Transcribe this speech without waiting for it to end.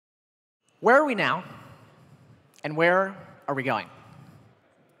Where are we now, and where are we going?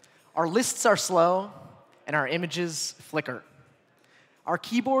 Our lists are slow, and our images flicker. Our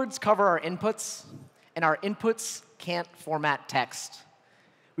keyboards cover our inputs, and our inputs can't format text.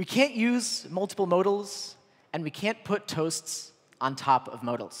 We can't use multiple modals, and we can't put toasts on top of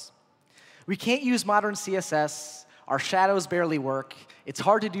modals. We can't use modern CSS, our shadows barely work, it's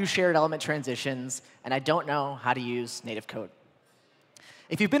hard to do shared element transitions, and I don't know how to use native code.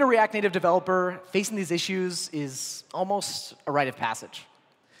 If you've been a React Native developer, facing these issues is almost a rite of passage.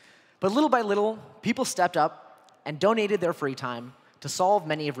 But little by little, people stepped up and donated their free time to solve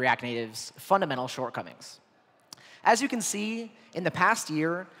many of React Native's fundamental shortcomings. As you can see, in the past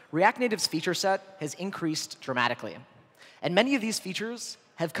year, React Native's feature set has increased dramatically. And many of these features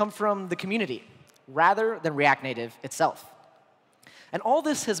have come from the community, rather than React Native itself. And all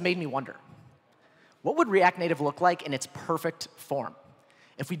this has made me wonder, what would React Native look like in its perfect form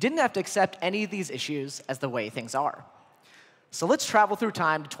if we didn't have to accept any of these issues as the way things are? So let's travel through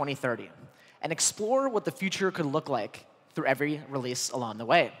time to 2030 and explore what the future could look like through every release along the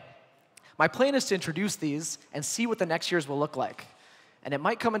way. My plan is to introduce these and see what the next years will look like. And it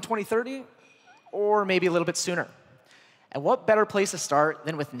might come in 2030, or maybe a little bit sooner. And what better place to start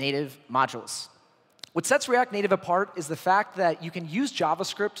than with native modules? What sets React Native apart is the fact that you can use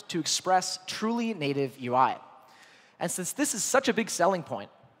JavaScript to express truly native UI. And since this is such a big selling point,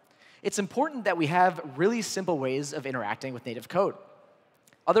 it's important that we have really simple ways of interacting with native code.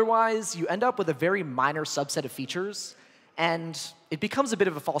 Otherwise, you end up with a very minor subset of features, and it becomes a bit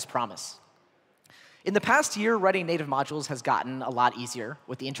of a false promise. In the past year, writing native modules has gotten a lot easier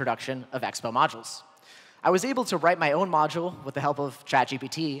with the introduction of Expo modules. I was able to write my own module with the help of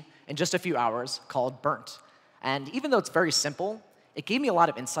ChatGPT in just a few hours called Burnt. And even though it's very simple, it gave me a lot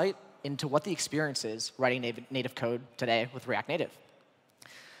of insight into what the experience is writing native code today with React Native.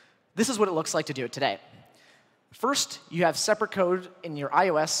 This is what it looks like to do it today. First, you have separate code in your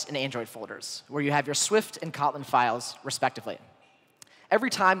iOS and Android folders, where you have your Swift and Kotlin files, respectively.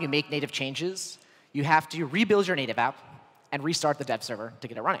 Every time you make native changes, you have to rebuild your native app and restart the dev server to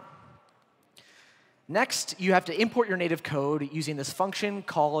get it running. Next, you have to import your native code using this function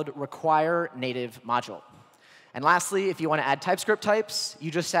called requireNativeModule. And lastly, if you want to add TypeScript types,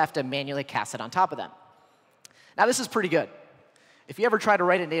 you just have to manually cast it on top of them. Now, this is pretty good. If you ever try to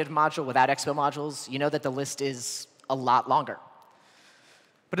write a native module without Expo modules, you know that the list is a lot longer.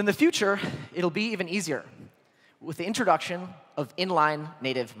 But in the future, it'll be even easier with the introduction of inline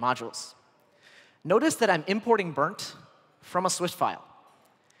native modules. Notice that I'm importing Burnt from a Swift file.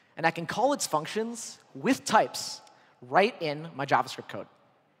 And I can call its functions with types right in my JavaScript code.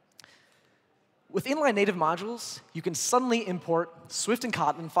 With inline native modules, you can suddenly import Swift and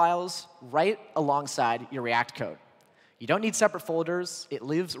Kotlin files right alongside your React code. You don't need separate folders. It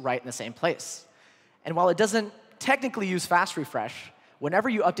lives right in the same place. And while it doesn't technically use fast refresh, whenever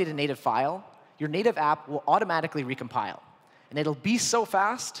you update a native file, your native app will automatically recompile. And it'll be so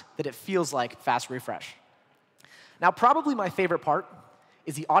fast that it feels like fast refresh. Now, probably my favorite part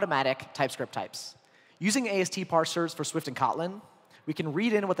is the automatic TypeScript types. Using AST parsers for Swift and Kotlin, we can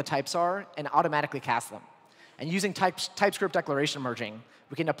read in what the types are and automatically cast them. And using TypeScript declaration merging,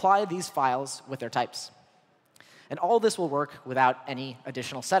 we can apply these files with their types. And all this will work without any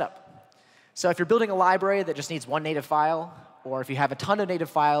additional setup. So if you're building a library that just needs one native file, or if you have a ton of native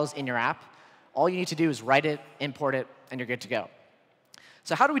files in your app, all you need to do is write it, import it, and you're good to go.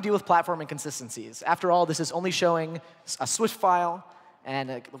 So how do we deal with platform inconsistencies? After all, this is only showing a Swift file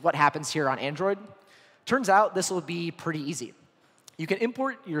and what happens here on Android. Turns out this will be pretty easy. You can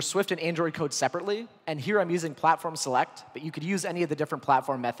import your Swift and Android code separately. And here I'm using platform select, but you could use any of the different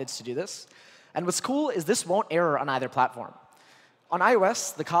platform methods to do this. And what's cool is this won't error on either platform. On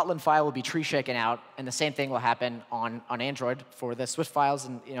iOS, the Kotlin file will be tree shaken out, and the same thing will happen on Android for the Swift files.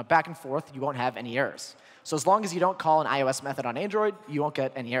 And back and forth, you won't have any errors. So as long as you don't call an iOS method on Android, you won't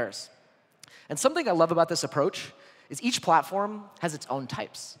get any errors. And something I love about this approach is each platform has its own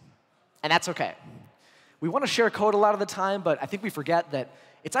types. And that's OK. We want to share code a lot of the time, but I think we forget that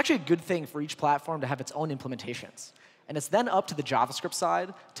it's actually a good thing for each platform to have its own implementations. And it's then up to the JavaScript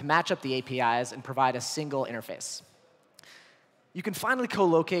side to match up the APIs and provide a single interface. You can finally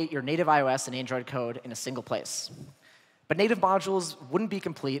co-locate your native iOS and Android code in a single place. But native modules wouldn't be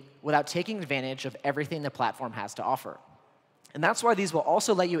complete without taking advantage of everything the platform has to offer. And that's why these will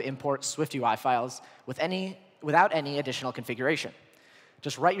also let you import SwiftUI files without any additional configuration.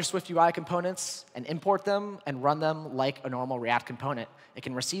 Just write your SwiftUI components and import them and run them like a normal React component. It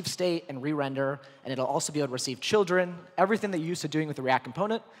can receive state and re-render, and it'll also be able to receive children. Everything that you're used to doing with the React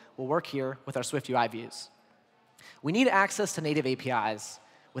component will work here with our SwiftUI views. We need access to native APIs,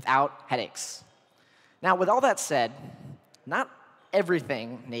 without headaches. Now, with all that said, not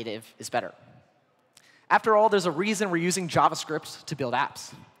everything native is better. After all, there's a reason we're using JavaScript to build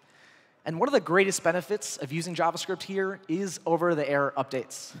apps. And one of the greatest benefits of using JavaScript here is over-the-air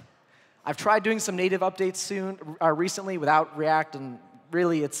updates. I've tried doing some native updates recently without React, and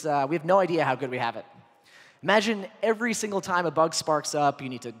really, we have no idea how good we have it. Imagine every single time a bug sparks up, you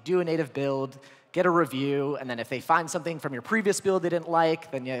need to do a native build, get a review, and then if they find something from your previous build they didn't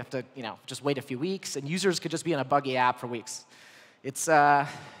like, then you have to just wait a few weeks, and users could just be in a buggy app for weeks. It's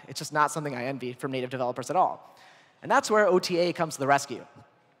just not something I envy from native developers at all. And that's where OTA comes to the rescue.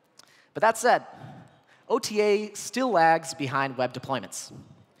 But that said, OTA still lags behind web deployments.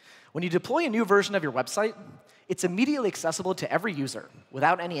 When you deploy a new version of your website, it's immediately accessible to every user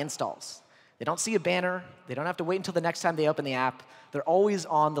without any installs. They don't see a banner. They don't have to wait until the next time they open the app. They're always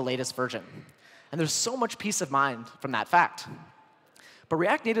on the latest version. And there's so much peace of mind from that fact. But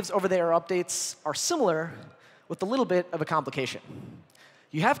React Native's over-the-air updates are similar with a little bit of a complication.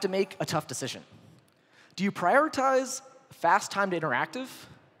 You have to make a tough decision. Do you prioritize fast time to interactive?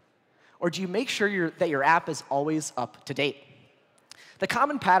 Or do you make sure that your app is always up to date? The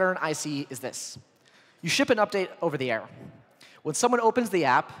common pattern I see is this. You ship an update over the air. When someone opens the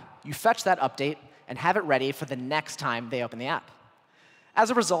app, you fetch that update and have it ready for the next time they open the app. As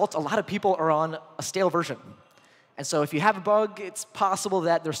a result, a lot of people are on a stale version. And so if you have a bug, it's possible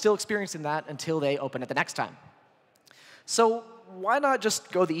that they're still experiencing that until they open it the next time. So why not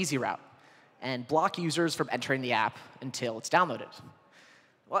just go the easy route and block users from entering the app until it's downloaded?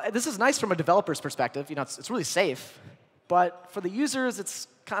 Well, this is nice from a developer's perspective. It's really safe. But for the users, it's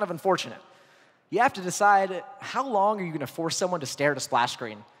kind of unfortunate. You have to decide how long are you going to force someone to stare at a splash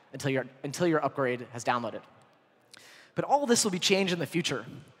screen until your upgrade has downloaded. But all this will be changed in the future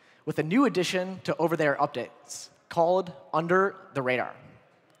with a new addition to over-the-air updates called Under the Radar.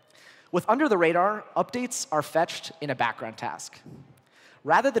 With Under the Radar, updates are fetched in a background task.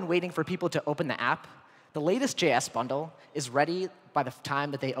 Rather than waiting for people to open the app, the latest JS bundle is ready by the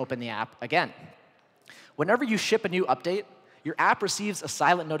time that they open the app again. Whenever you ship a new update, your app receives a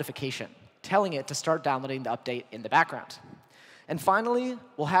silent notification telling it to start downloading the update in the background. And finally,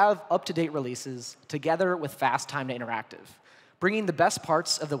 we'll have up-to-date releases together with fast time to interactive, bringing the best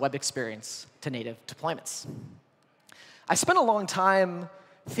parts of the web experience to native deployments. I spent a long time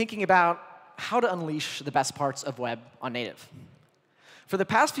thinking about how to unleash the best parts of web on native. For the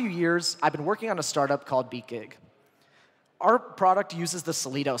past few years, I've been working on a startup called BeatGig. Our product uses the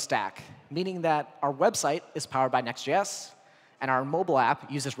Solido stack, meaning that our website is powered by Next.js, and our mobile app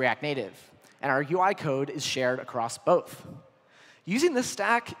uses React Native, and our UI code is shared across both. Using this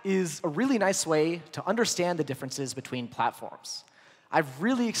stack is a really nice way to understand the differences between platforms. I've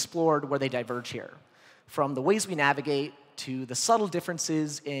really explored where they diverge here, from the ways we navigate to the subtle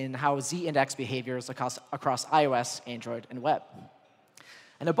differences in how z-index behaviors across iOS, Android, and web.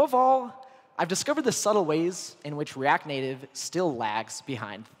 And above all, I've discovered the subtle ways in which React Native still lags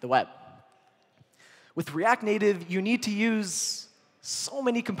behind the web. With React Native, you need to use so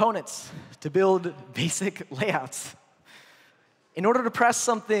many components to build basic layouts. In order to press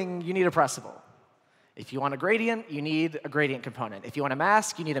something, you need a pressable. If you want a gradient, you need a gradient component. If you want a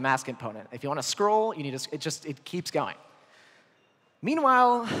mask, you need a mask component. If you want to scroll, you need it keeps going.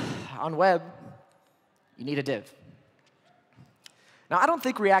 Meanwhile, on web, you need a div. Now, I don't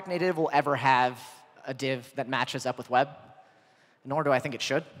think React Native will ever have a div that matches up with web, nor do I think it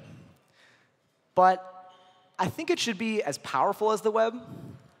should. But I think it should be as powerful as the web,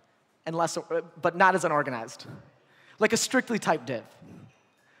 but not as unorganized, like a strictly typed div.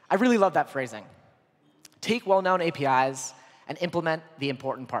 I really love that phrasing. Take well-known APIs and implement the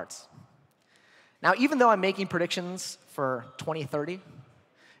important parts. Now, even though I'm making predictions for 2030,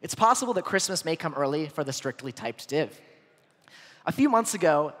 it's possible that Christmas may come early for the strictly typed div. A few months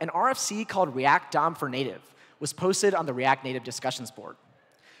ago, an RFC called React DOM for Native was posted on the React Native discussions board.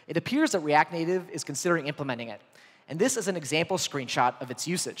 It appears that React Native is considering implementing it, and this is an example screenshot of its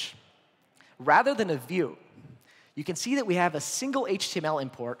usage. Rather than a view, you can see that we have a single HTML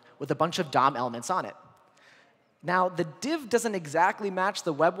import with a bunch of DOM elements on it. Now, the div doesn't exactly match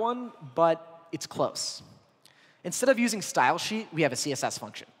the web one, but it's close. Instead of using style sheet, we have a CSS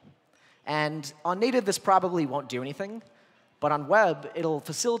function. And on native, this probably won't do anything. But on web, it'll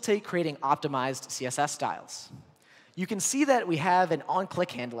facilitate creating optimized CSS styles. You can see that we have an on-click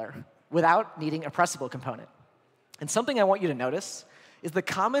handler without needing a pressable component. And something I want you to notice is the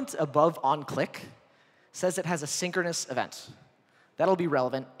comment above on-click says it has a synchronous event. That'll be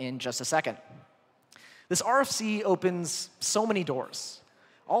relevant in just a second. This RFC opens so many doors.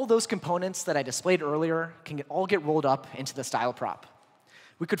 All those components that I displayed earlier can all get rolled up into the style prop.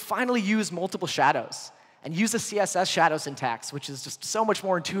 We could finally use multiple shadows and use the CSS shadow syntax, which is just so much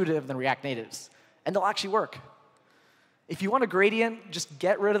more intuitive than React Native's. And they'll actually work. If you want a gradient, just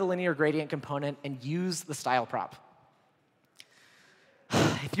get rid of the linear gradient component and use the style prop.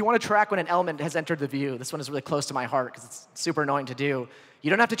 If you want to track when an element has entered the view, this one is really close to my heart because it's super annoying to do.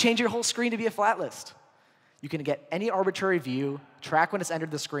 You don't have to change your whole screen to be a flat list. You can get any arbitrary view, track when it's entered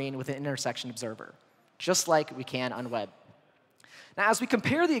the screen with an intersection observer, just like we can on web. Now, as we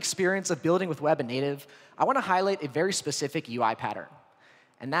compare the experience of building with web and native, I want to highlight a very specific UI pattern,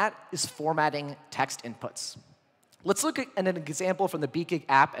 and that is formatting text inputs. Let's look at an example from the BeatGig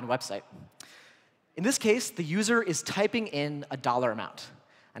app and website. In this case, the user is typing in a dollar amount.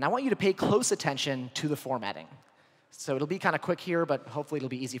 And I want you to pay close attention to the formatting. So it'll be kind of quick here, but hopefully it'll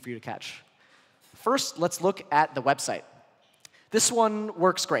be easy for you to catch. First, let's look at the website. This one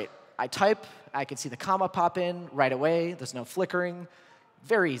works great. I type, I can see the comma pop in right away. There's no flickering.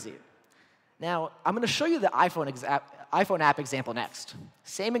 Very easy. Now, I'm going to show you the iPhone app example next.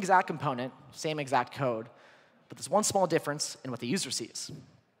 Same exact component, same exact code, but there's one small difference in what the user sees.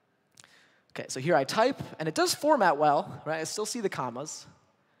 OK, so here I type, and it does format well. Right? I still see the commas.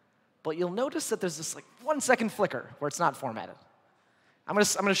 But you'll notice that there's this 1 second flicker where it's not formatted. I'm going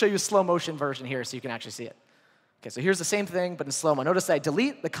to show you a slow motion version here so you can actually see it. OK, so here's the same thing, but in slow-mo. Notice that I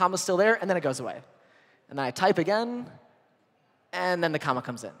delete, the comma's still there, and then it goes away. And then I type again, and then the comma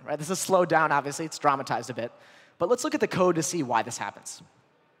comes in. Right? This is slowed down, obviously. It's dramatized a bit. But let's look at the code to see why this happens.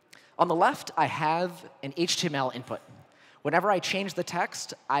 On the left, I have an HTML input. Whenever I change the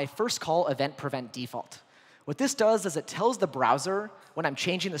text, I first call event prevent default. What this does is it tells the browser when I'm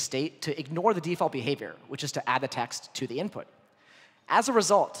changing the state to ignore the default behavior, which is to add the text to the input. As a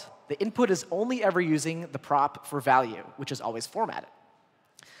result, the input is only ever using the prop for value, which is always formatted.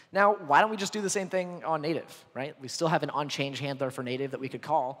 Now, why don't we just do the same thing on native? Right? We still have an onChange handler for native that we could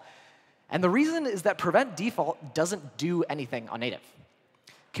call. And the reason is that prevent default doesn't do anything on native.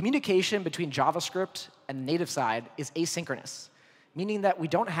 Communication between JavaScript and the native side is asynchronous, meaning that we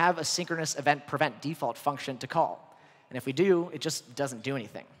don't have a synchronous event prevent default function to call. And if we do, it just doesn't do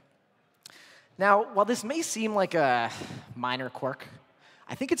anything. Now, while this may seem like a minor quirk,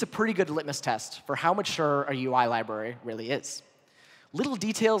 I think it's a pretty good litmus test for how mature a UI library really is. Little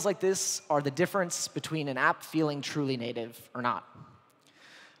details like this are the difference between an app feeling truly native or not.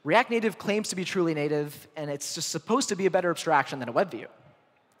 React Native claims to be truly native, and it's just supposed to be a better abstraction than a web view.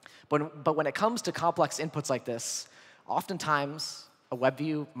 But when it comes to complex inputs like this, oftentimes a web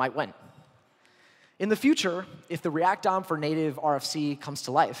view might win. In the future, if the React DOM for native RFC comes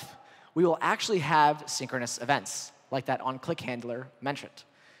to life, we will actually have synchronous events, like that onClick handler mentioned.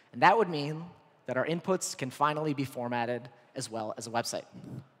 And that would mean that our inputs can finally be formatted as well as a website.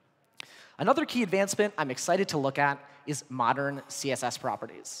 Another key advancement I'm excited to look at is modern CSS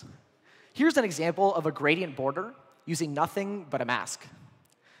properties. Here's an example of a gradient border using nothing but a mask.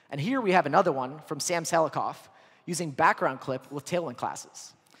 And here we have another one from Sam Selikoff using background clip with Tailwind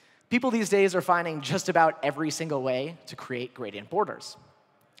classes. People these days are finding just about every single way to create gradient borders.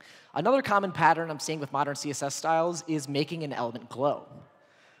 Another common pattern I'm seeing with modern CSS styles is making an element glow.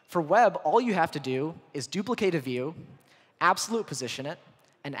 For web, all you have to do is duplicate a view, absolute position it,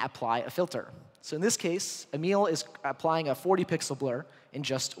 and apply a filter. So in this case, Emil is applying a 40-pixel blur in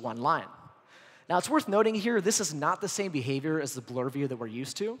just one line. Now, it's worth noting here, this is not the same behavior as the blur view that we're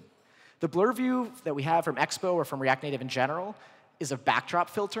used to. The blur view that we have from Expo or from React Native in general is a backdrop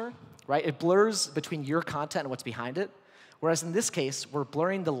filter. Right? It blurs between your content and what's behind it, whereas in this case, we're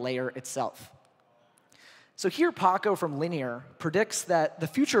blurring the layer itself. So here, Paco from Linear predicts that the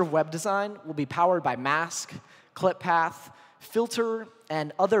future of web design will be powered by mask, clip path, filter,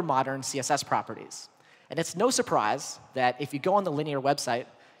 and other modern CSS properties. And it's no surprise that if you go on the Linear website,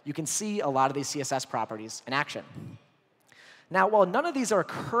 you can see a lot of these CSS properties in action. Now, while none of these are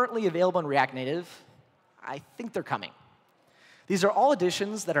currently available in React Native, I think they're coming. These are all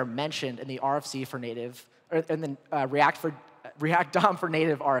additions that are mentioned in the RFC for native, or in the React DOM for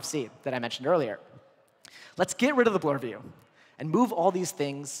native RFC that I mentioned earlier. Let's get rid of the blur view and move all these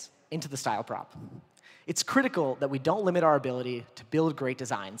things into the style prop. It's critical that we don't limit our ability to build great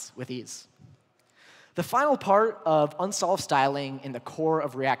designs with ease. The final part of unsolved styling in the core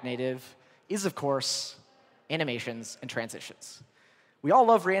of React Native is, of course, animations and transitions. We all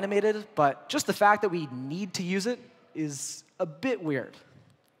love reanimated, but just the fact that we need to use it is a bit weird.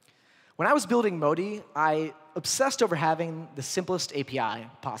 When I was building Modi, I obsessed over having the simplest API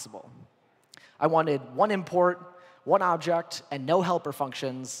possible. I wanted one import, one object, and no helper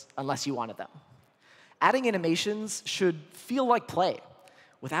functions unless you wanted them. Adding animations should feel like play,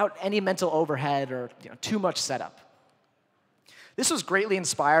 without any mental overhead or too much setup. This was greatly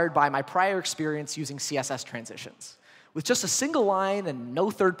inspired by my prior experience using CSS transitions. With just a single line and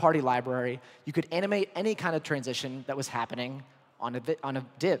no third-party library, you could animate any kind of transition that was happening on a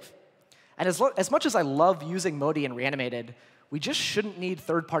div. And as much as I love using Modi and Reanimated, we just shouldn't need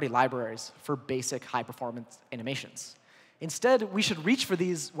third-party libraries for basic high-performance animations. Instead, we should reach for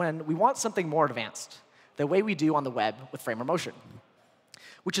these when we want something more advanced, the way we do on the web with Framer Motion.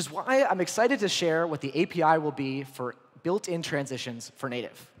 Which is why I'm excited to share what the API will be for built-in transitions for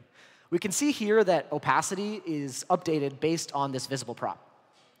native. We can see here that opacity is updated based on this visible prop.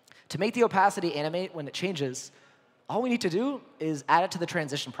 To make the opacity animate when it changes, all we need to do is add it to the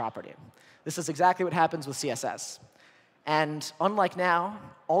transition property. This is exactly what happens with CSS. And unlike now,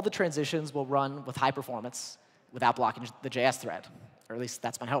 all the transitions will run with high performance without blocking the JS thread, or at least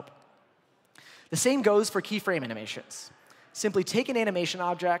that's my hope. The same goes for keyframe animations. Simply take an animation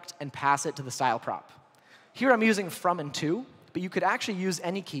object and pass it to the style prop. Here I'm using from and to, but you could actually use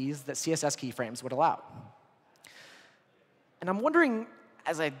any keys that CSS keyframes would allow. And I'm wondering,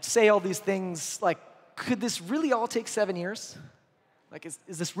 as I say all these things, like, could this really all take 7 years? Like, is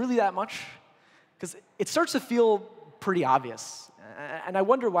this really that much? Because it starts to feel pretty obvious. And I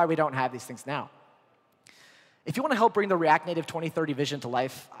wonder why we don't have these things now. If you want to help bring the React Native 2030 vision to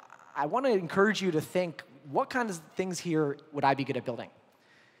life, I want to encourage you to think, what kind of things here would I be good at building?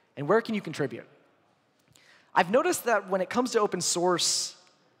 And where can you contribute? I've noticed that when it comes to open source,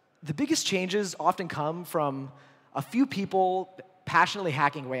 the biggest changes often come from a few people passionately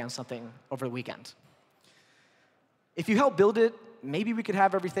hacking away on something over the weekend. If you help build it, maybe we could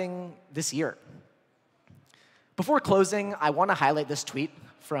have everything this year. Before closing, I want to highlight this tweet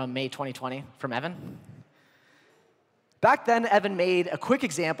from May 2020 from Evan. Back then, Evan made a quick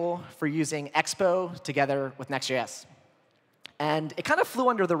example for using Expo together with Next.js. And it kind of flew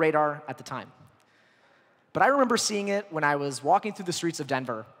under the radar at the time. But I remember seeing it when I was walking through the streets of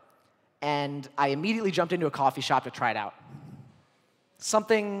Denver, and I immediately jumped into a coffee shop to try it out.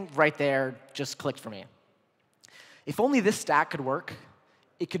 Something right there just clicked for me. If only this stack could work,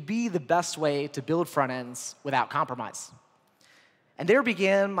 it could be the best way to build front ends without compromise. And there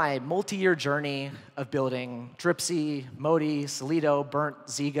began my multi-year journey of building Dripsy, Modi, Solido, Burnt,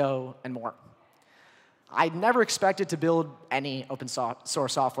 Zigo, and more. I never expected to build any open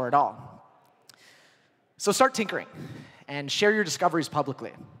source software at all. So start tinkering and share your discoveries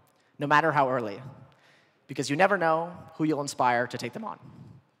publicly, no matter how early, because you never know who you'll inspire to take them on.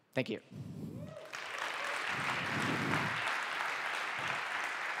 Thank you.